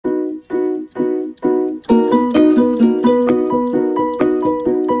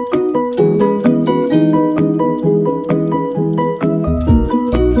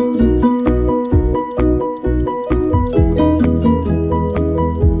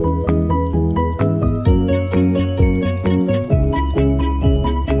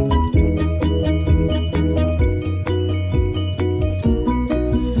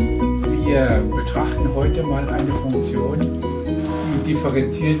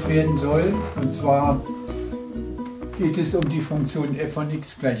differenziert werden soll. Und zwar geht es um die Funktion f von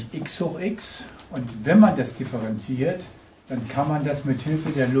x gleich x hoch x. Und wenn man das differenziert, dann kann man das mit Hilfe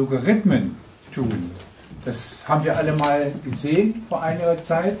der Logarithmen tun. Das haben wir alle mal gesehen vor einiger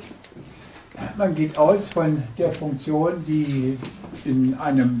Zeit. Man geht aus von der Funktion, die in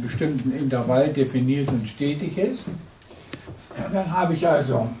einem bestimmten Intervall definiert und stetig ist. Dann habe ich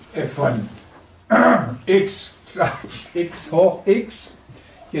also f von x gleich x hoch x.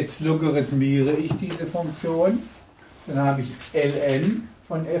 Jetzt logarithmiere ich diese Funktion. Dann habe ich ln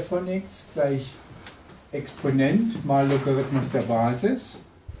von f von x gleich Exponent mal Logarithmus der Basis.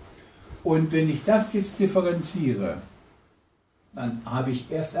 Und wenn ich das jetzt differenziere, dann habe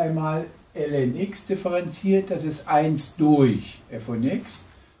ich erst einmal ln x differenziert, das ist 1 durch f von x.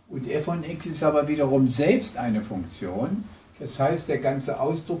 Und f von x ist aber wiederum selbst eine Funktion. Das heißt, der ganze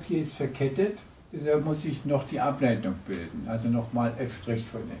Ausdruck hier ist verkettet, deshalb muss ich noch die Ableitung bilden, also nochmal f'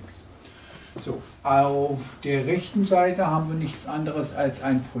 von x. So, auf der rechten Seite haben wir nichts anderes als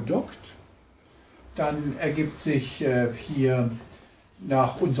ein Produkt. Dann ergibt sich hier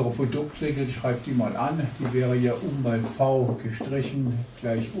nach unserer Produktregel, ich schreibe die mal an, die wäre ja u mal v gestrichen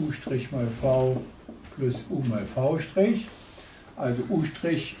gleich u' mal v plus u mal v'. Also u'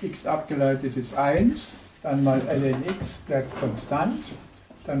 x abgeleitet ist 1, dann mal ln x bleibt konstant,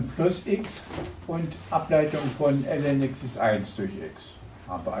 dann plus x und Ableitung von ln x ist 1 durch x.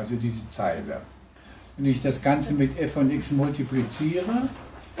 Habe also diese Zeile. Wenn ich das Ganze mit f von x multipliziere,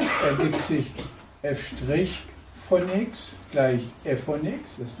 ergibt sich f' von x gleich f von x,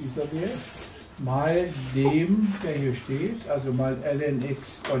 das ist dieser Wert, mal dem, der hier steht, also mal ln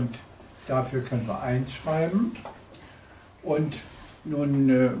x und dafür können wir 1 schreiben. Und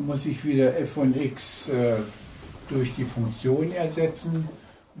nun muss ich wieder f von x durch die Funktion ersetzen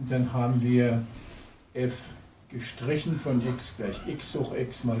und dann haben wir f gestrichen von x gleich x hoch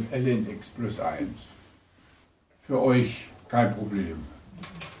x mal ln x plus 1. Für euch kein Problem.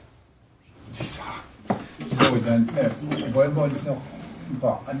 So, dann wollen wir uns noch ein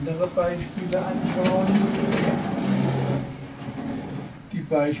paar andere Beispiele anschauen. Die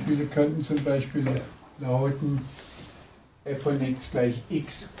Beispiele könnten zum Beispiel lauten f von x gleich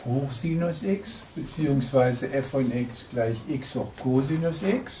x hoch Sinus x, beziehungsweise f von x gleich x hoch Cosinus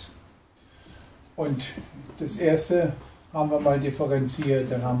x. Und das erste haben wir mal differenziert,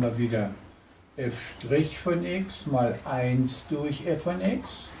 dann haben wir wieder f' von x mal 1 durch f von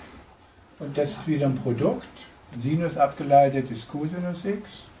x. Und das ist wieder ein Produkt. Sinus abgeleitet ist Cosinus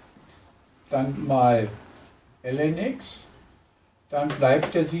x. Dann mal ln x. Dann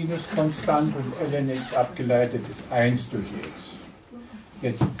bleibt der Sinus konstant und ln x abgeleitet ist 1 durch x.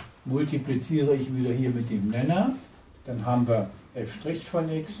 Jetzt multipliziere ich wieder hier mit dem Nenner. Dann haben wir f'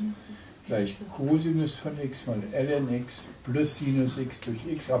 von x gleich Cosinus von x mal ln x plus Sinus x durch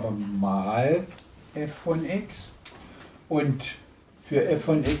x, aber mal f von x. Und für f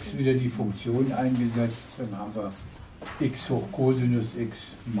von x wieder die Funktion eingesetzt, dann haben wir x hoch Cosinus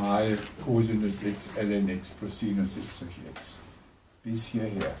x mal Cosinus x ln x plus Sinus x durch x. Bis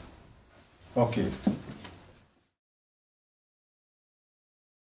hierher. Okay.